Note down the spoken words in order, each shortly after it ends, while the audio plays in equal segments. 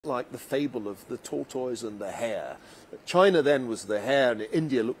like the fable of the tortoise and the hare. China then was the hare and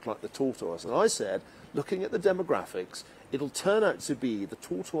India looked like the tortoise. And I said, looking at the demographics, it'll turn out to be the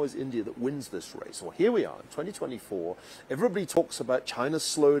tortoise India that wins this race. Well, here we are in 2024. Everybody talks about China's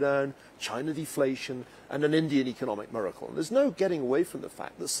slowdown, China deflation, and an Indian economic miracle. And there's no getting away from the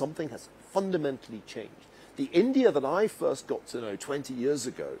fact that something has fundamentally changed. The India that I first got to know 20 years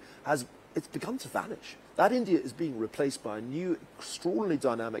ago it's begun to vanish. That India is being replaced by a new, extraordinarily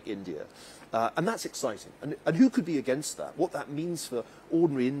dynamic India. And that's exciting. And who could be against that? What that means for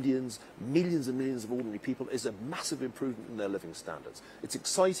ordinary Indians, millions and millions of ordinary people, is a massive improvement in their living standards. It's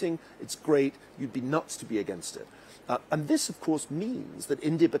exciting, it's great, you'd be nuts to be against it. And this, of course, means that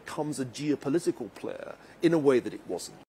India becomes a geopolitical player in a way that it wasn't.